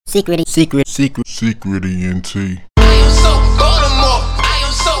Secret ENT. I am so Baltimore. I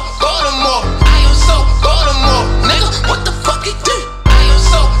am so Baltimore. I am so Baltimore. Nigga, what the fuck it do? I am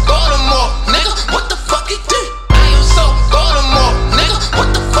so Baltimore. Nigga, what the fuck it do? I am so Baltimore. Nigga,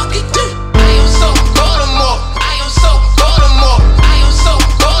 what the fuck it do? I am so Baltimore. I am so Baltimore. I am so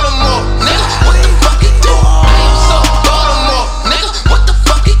Baltimore. Nigga, what the fuck it do? I am so Baltimore. Nigga, what the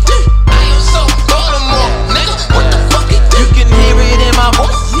fuck it do? I am so Baltimore. Nigga, what the fuck it do? You can hear it in my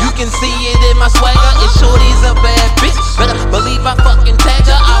voice. You can see it in my swagger. It's shorty's a bad bitch. Better believe I fucking tagged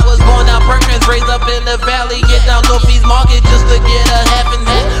her. I was born out Perkins, raised up in the valley. Get down Northeast Market just to get a half and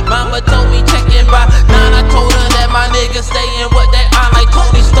half. Mama told me checking by 9. I told her that my niggas stayin' what that